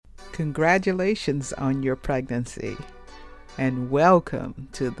Congratulations on your pregnancy, and welcome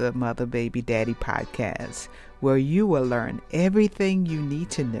to the Mother Baby Daddy podcast, where you will learn everything you need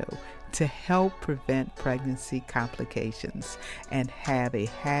to know to help prevent pregnancy complications and have a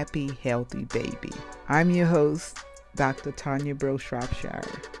happy, healthy baby. I'm your host, Dr. Tanya Bro Shropshire,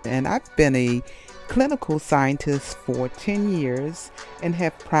 and I've been a clinical scientist for 10 years and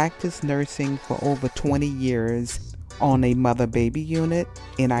have practiced nursing for over 20 years on a mother-baby unit,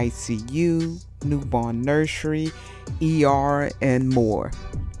 NICU, newborn nursery, ER, and more.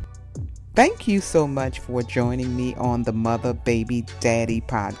 Thank you so much for joining me on the Mother Baby Daddy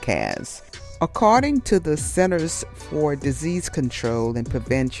podcast. According to the Centers for Disease Control and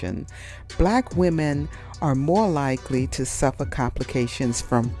Prevention, Black women are more likely to suffer complications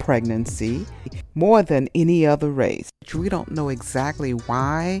from pregnancy more than any other race. We don't know exactly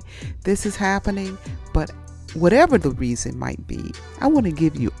why this is happening, but whatever the reason might be, I want to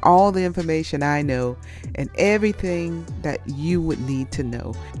give you all the information I know and everything that you would need to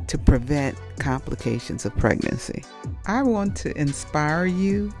know to prevent complications of pregnancy. I want to inspire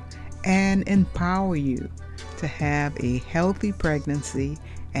you and empower you to have a healthy pregnancy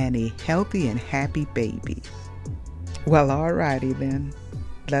and a healthy and happy baby. Well, alrighty then,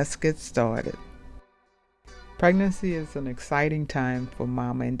 let's get started. Pregnancy is an exciting time for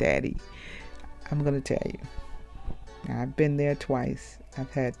mama and daddy. I'm going to tell you. I've been there twice.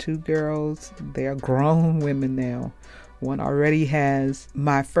 I've had two girls. They're grown women now. One already has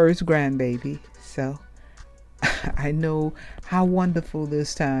my first grandbaby. So I know how wonderful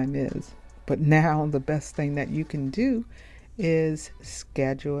this time is. But now the best thing that you can do is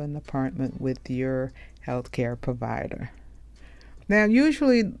schedule an appointment with your healthcare provider. Now,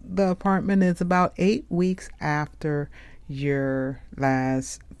 usually the appointment is about 8 weeks after your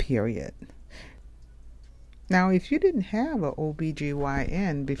last period. Now, if you didn't have an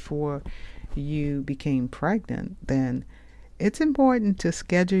OBGYN before you became pregnant, then it's important to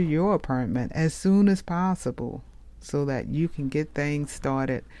schedule your appointment as soon as possible so that you can get things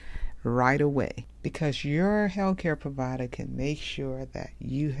started right away, because your healthcare provider can make sure that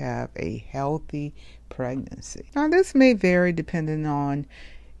you have a healthy pregnancy. Now, this may vary depending on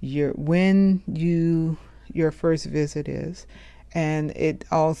your first visit is, and it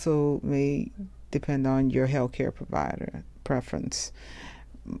also may depend on your healthcare provider preference.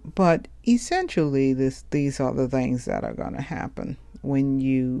 But essentially, these are the things that are going to happen when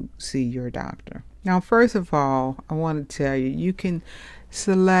you see your doctor. Now, first of all, I want to tell you, you can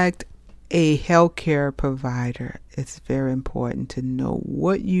select a healthcare provider. It's very important to know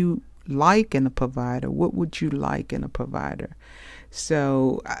what you like in a provider. What would you like in a provider?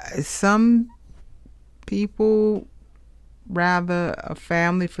 So some people rather a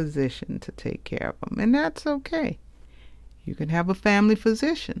family physician to take care of them, and that's okay. You can have a family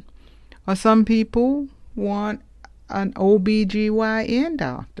physician. Or some people want an OBGYN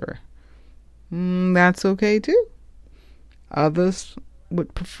doctor. That's okay too. Others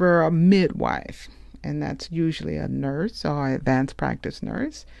would prefer a midwife, and that's usually a nurse or advanced practice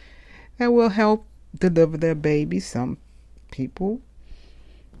nurse that will help deliver their baby. Some people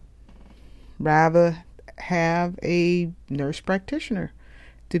rather have a nurse practitioner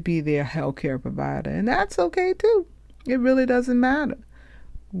to be their healthcare provider, and that's okay too. It really doesn't matter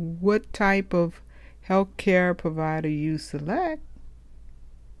what type of healthcare provider you select.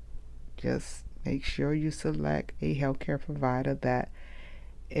 Just make sure you select a healthcare provider that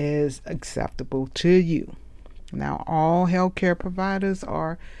is acceptable to you. Now, all healthcare providers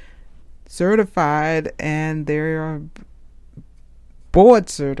are certified, and they're board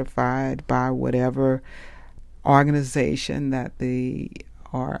certified by whatever organization that they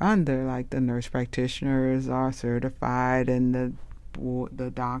are under. Like the nurse practitioners are certified, and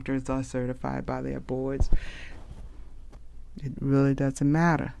the doctors are certified by their boards. It really doesn't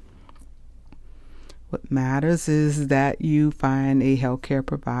matter. What matters is that you find a healthcare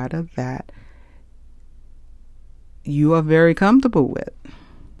provider that you are very comfortable with.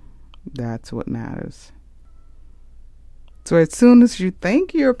 That's what matters. So as soon as you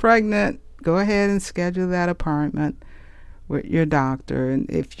think you're pregnant, go ahead and schedule that appointment with your doctor. And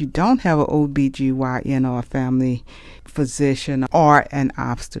if you don't have an OBGYN or a family physician or an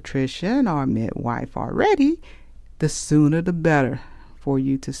obstetrician or midwife already, the sooner the better for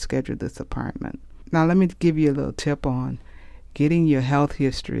you to schedule this appointment. Now, let me give you a little tip on getting your health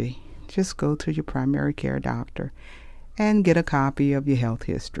history. Just go to your primary care doctor and get a copy of your health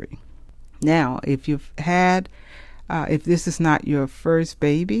history. Now, if this is not your first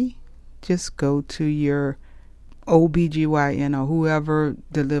baby, just go to your OBGYN or whoever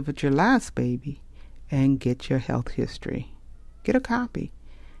delivered your last baby and get your health history. Get a copy.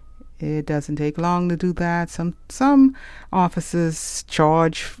 It doesn't take long to do that. Some offices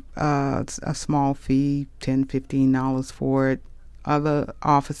charge a small fee, $10, $15 for it. Other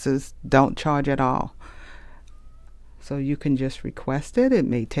offices don't charge at all. So you can just request it. It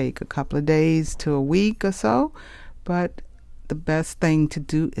may take a couple of days to a week or so, but the best thing to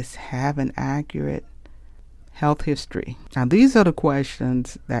do is have an accurate health history. Now, these are the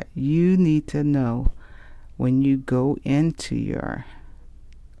questions that you need to know when you go into your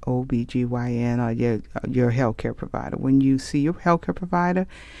OBGYN or your healthcare provider. When you see your healthcare provider,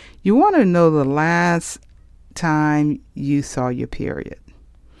 you want to know the last time you saw your period.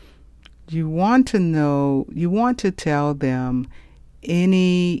 You want to tell them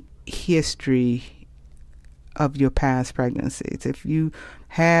any history of your past pregnancies. If you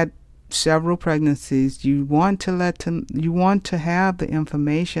had several pregnancies, you want to have the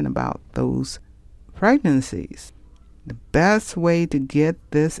information about those pregnancies. The best way to get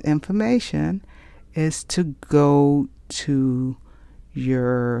this information is to go to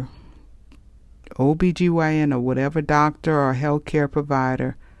your OBGYN or whatever doctor or healthcare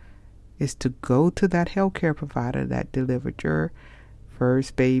provider, is to go to that healthcare provider that delivered your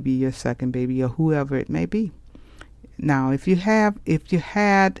first baby, your second baby, or whoever it may be. Now, if you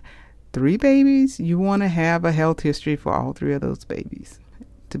had 3 babies, you want to have a health history for all 3 of those babies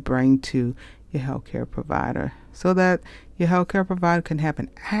to bring to your healthcare provider, so that your healthcare provider can have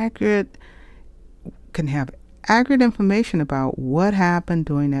accurate information about what happened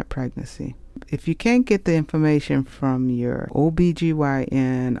during that pregnancy. If you can't get the information from your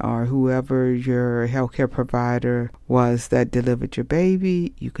OBGYN or whoever your healthcare provider was that delivered your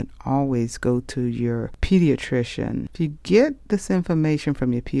baby, you can always go to your pediatrician. If you get this information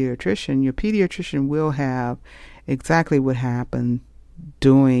from your pediatrician will have exactly what happened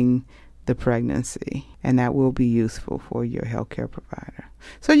during the pregnancy, and that will be useful for your healthcare provider.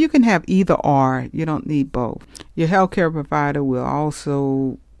 So you can have either or. You don't need both. Your healthcare provider will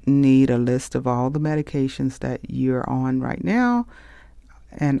also need a list of all the medications that you're on right now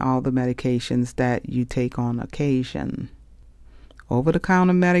and all the medications that you take on occasion.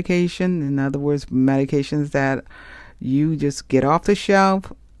 Over-the-counter medication, in other words, medications that you just get off the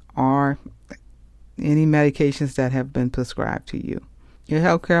shelf, or any medications that have been prescribed to you. Your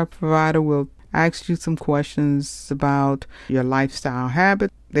healthcare provider will ask you some questions about your lifestyle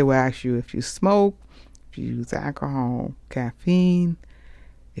habits. They will ask you if you smoke, if you use alcohol, caffeine,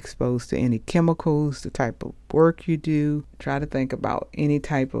 exposed to any chemicals, the type of work you do. Try to think about any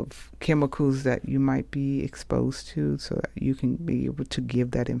type of chemicals that you might be exposed to so that you can be able to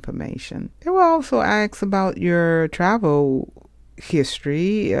give that information. They will also ask about your travel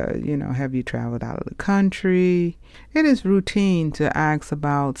history. Have you traveled out of the country? It is routine to ask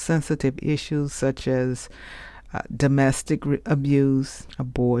about sensitive issues such as domestic abuse,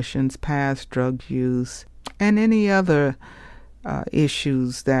 abortions, past drug use, and any other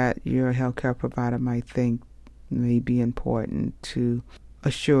issues that your healthcare provider might think may be important to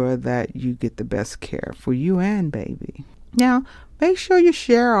assure that you get the best care for you and baby. Now, make sure you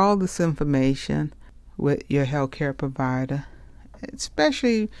share all this information with your healthcare provider,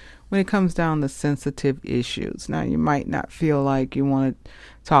 especially when it comes down to sensitive issues. Now, you might not feel like you want to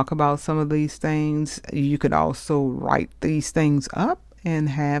talk about some of these things. You could also write these things up and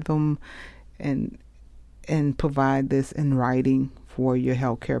have them and provide this in writing for your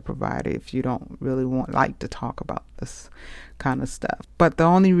healthcare provider if you don't really like to talk about this kind of stuff. But the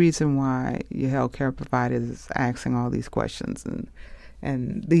only reason why your healthcare provider is asking all these questions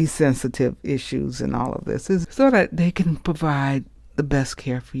and these sensitive issues and all of this is so that they can provide the best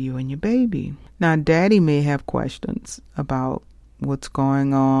care for you and your baby. Now, daddy may have questions about what's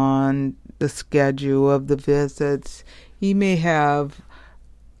going on, the schedule of the visits. He may have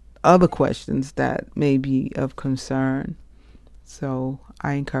other questions that may be of concern. So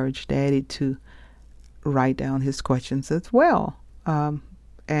I encourage daddy to write down his questions as well.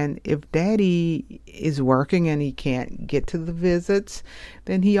 And if daddy is working and he can't get to the visits,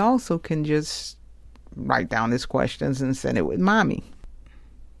 then he also can just write down his questions and send it with mommy.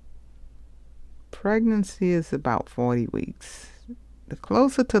 Pregnancy is about 40 weeks. The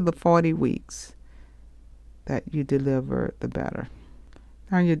closer to the 40 weeks that you deliver, the better.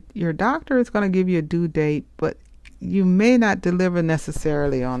 Now, your doctor is going to give you a due date, but you may not deliver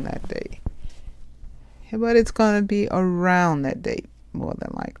necessarily on that date. But it's going to be around that date, more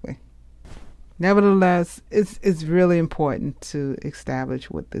than likely. Nevertheless, it's really important to establish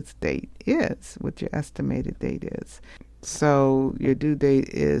what this date is, what your estimated date is. So your due date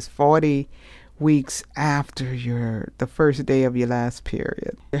is 40 weeks after the first day of your last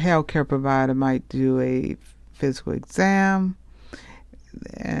period. Your healthcare provider might do a physical exam,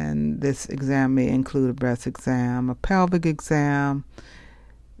 and This exam may include a breast exam, a pelvic exam,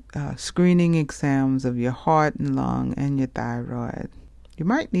 screening exams of your heart and lung and your thyroid. You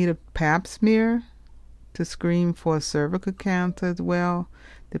might need a pap smear to screen for cervical cancer as well,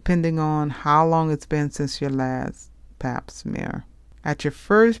 depending on how long it's been since your last pap smear. At your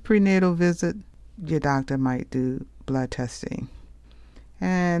first prenatal visit, your doctor might do blood testing.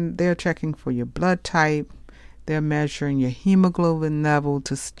 And they're checking for your blood type. They're measuring your hemoglobin level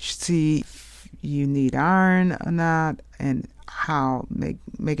to see if you need iron or not, and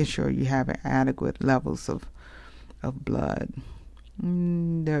making sure you have adequate levels of blood.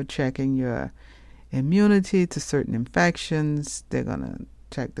 They're checking your immunity to certain infections. They're going to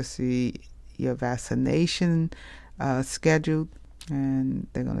check to see your vaccination schedule, and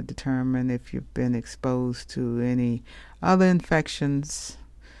they're going to determine if you've been exposed to any other infections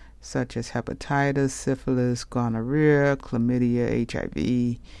such as hepatitis, syphilis, gonorrhea, chlamydia,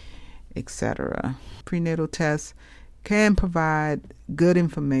 HIV, etc. Prenatal tests can provide good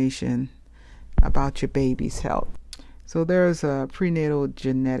information about your baby's health. So there's a prenatal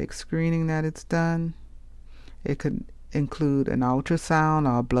genetic screening that it's done. It could include an ultrasound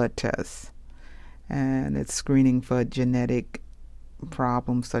or a blood test. And it's screening for genetic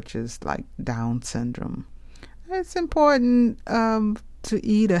problems such as like Down syndrome. It's important to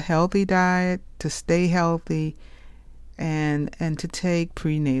eat a healthy diet, to stay healthy, and to take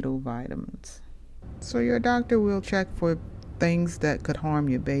prenatal vitamins. So your doctor will check for things that could harm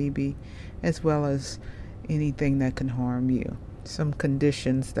your baby as well as anything that can harm you. Some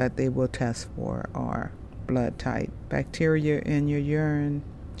conditions that they will test for are blood type, bacteria in your urine,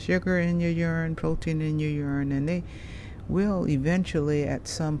 sugar in your urine, protein in your urine, and they will eventually, at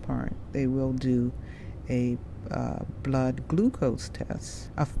some point, they will do a blood glucose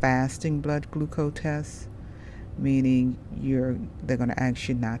test, a fasting blood glucose test, meaning they're going to ask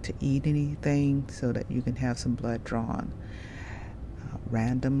you not to eat anything so that you can have some blood drawn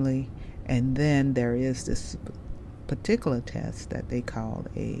randomly. And then there is this particular test that they call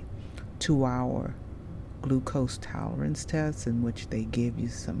a 2-hour glucose tolerance test, in which they give you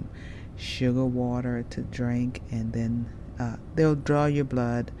some sugar water to drink, and then they'll draw your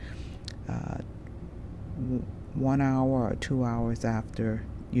blood 1 hour or 2 hours after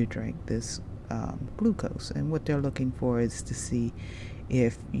you drink this glucose. And what they're looking for is to see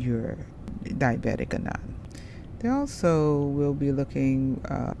if you're diabetic or not. They also will be looking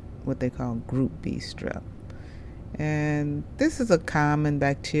what they call group B strep. And this is a common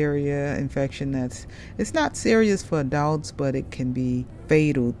bacteria infection it's not serious for adults, but it can be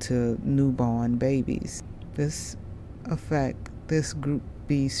fatal to newborn babies. This group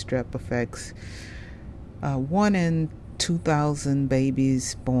B strep affects 1 in 2,000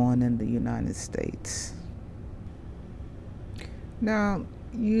 babies born in the United States. Now,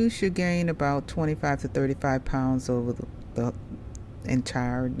 you should gain about 25 to 35 pounds over the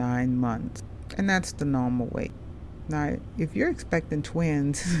entire 9 months, and that's the normal weight. Now, if you're expecting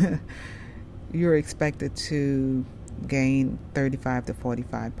twins, you're expected to gain 35 to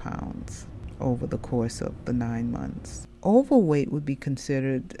 45 pounds over the course of the 9 months. Overweight would be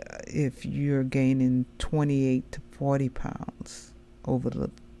considered if you're gaining 28 to 40 pounds over the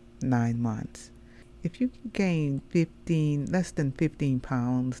 9 months. If you gain less than 15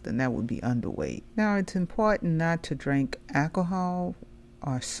 pounds, then that would be underweight. Now, it's important not to drink alcohol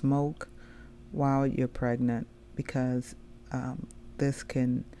or smoke while you're pregnant, because this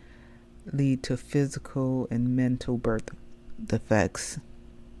can lead to physical and mental birth defects.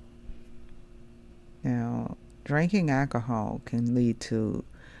 Now, drinking alcohol can lead to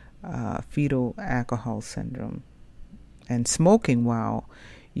fetal alcohol syndrome, and smoking while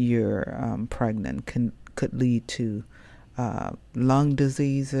you're pregnant could lead to lung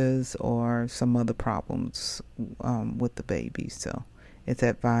diseases or some other problems with the baby. So it's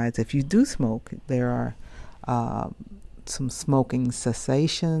advised, if you do smoke, there are some smoking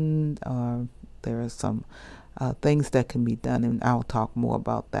cessation, or there are some things that can be done, and I'll talk more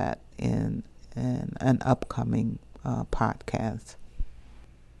about that in an upcoming podcast.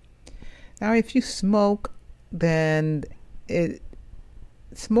 Now, if you smoke, then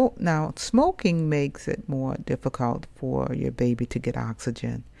smoking makes it more difficult for your baby to get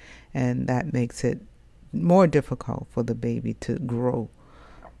oxygen, and that makes it more difficult for the baby to grow.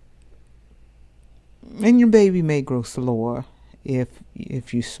 And your baby may grow slower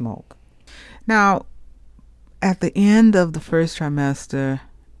if you smoke. Now, at the end of the first trimester,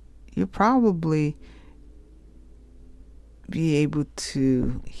 you'll probably be able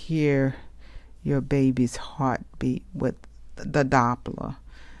to hear your baby's heartbeat with the Doppler.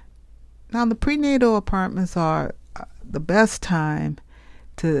 Now, the prenatal appointments are the best time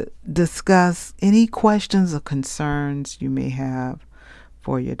to discuss any questions or concerns you may have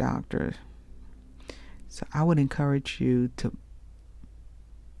for your doctor. So I would encourage you to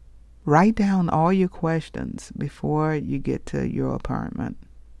write down all your questions before you get to your appointment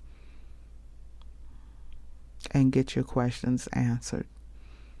and get your questions answered.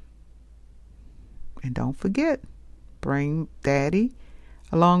 And don't forget, bring daddy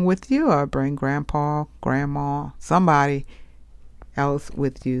along with you, or bring grandpa, grandma, somebody else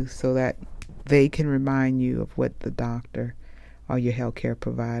with you, so that they can remind you of what the doctor or your healthcare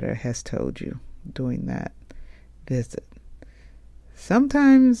provider has told you during that visit.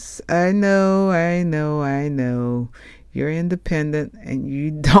 Sometimes I know you're independent and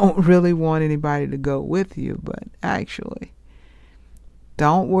you don't really want anybody to go with you, but actually,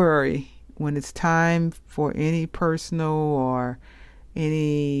 don't worry. When it's time for any personal or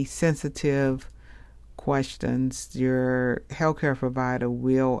any sensitive questions, your healthcare provider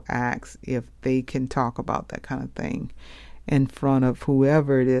will ask if they can talk about that kind of thing in front of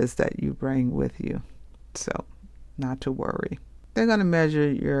whoever it is that you bring with you. So, not to worry. They're going to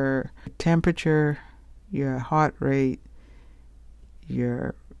measure your temperature, your heart rate,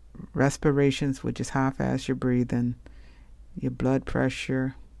 your respirations, which is how fast you're breathing, your blood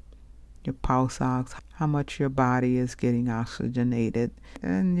pressure, your pulse ox, how much your body is getting oxygenated.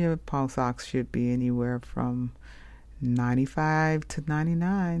 And your pulse ox should be anywhere from 95 to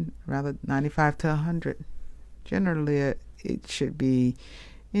 99, rather 95 to 100. Generally, it should be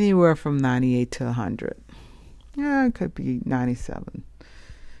anywhere from 98 to 100. Yeah, it could be 97.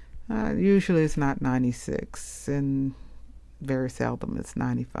 Usually it's not 96, and very seldom it's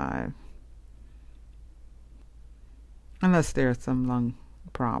 95. Unless there are some lung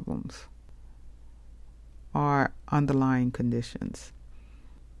problems or underlying conditions.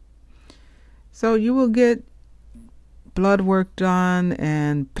 So you will get blood work done,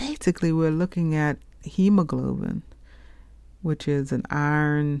 and basically we're looking at hemoglobin, which is an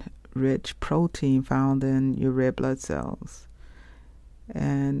iron-rich protein found in your red blood cells.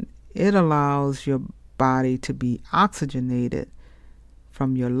 And it allows your body to be oxygenated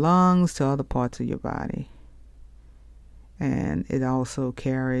from your lungs to other parts of your body. And it also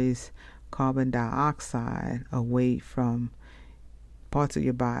carries carbon dioxide away from parts of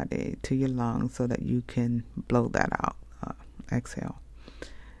your body to your lungs so that you can blow that out, exhale.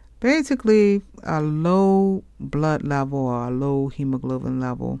 Basically, a low blood level or a low hemoglobin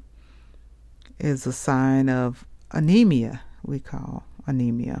level is a sign of anemia, we call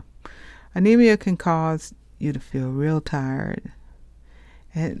anemia. Anemia can cause you to feel real tired.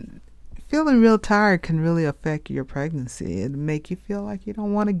 And feeling real tired can really affect your pregnancy. It'll make you feel like you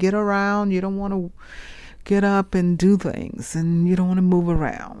don't want to get around, you don't want to get up and do things, and you don't want to move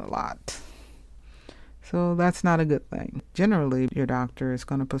around a lot. So that's not a good thing. Generally, your doctor is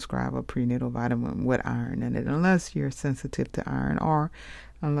going to prescribe a prenatal vitamin with iron in it, unless you're sensitive to iron, or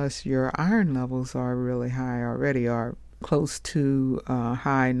unless your iron levels are really high already, or close to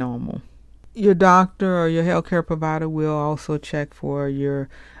high normal. Your doctor or your healthcare provider will also check for your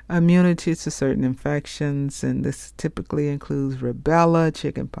immunity to certain infections, and this typically includes rubella,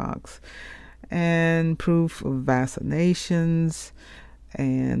 chickenpox, and proof of vaccinations,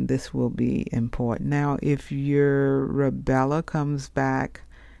 and this will be important. Now, if your rubella comes back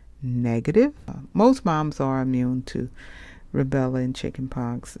negative, most moms are immune to rubella and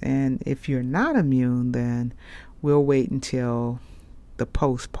chickenpox, and if you're not immune, then we'll wait until the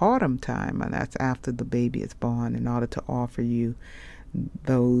postpartum time, and that's after the baby is born, in order to offer you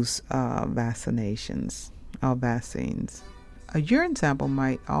those vaccinations or vaccines. A urine sample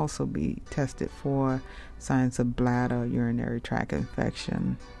might also be tested for signs of bladder or urinary tract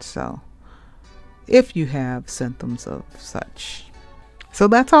infection, so if you have symptoms of such. So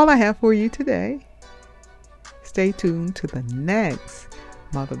that's all I have for you today. Stay tuned to the next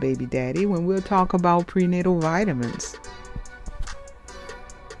Mother Baby Daddy when we'll talk about prenatal vitamins.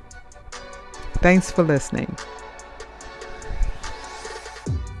 Thanks for listening.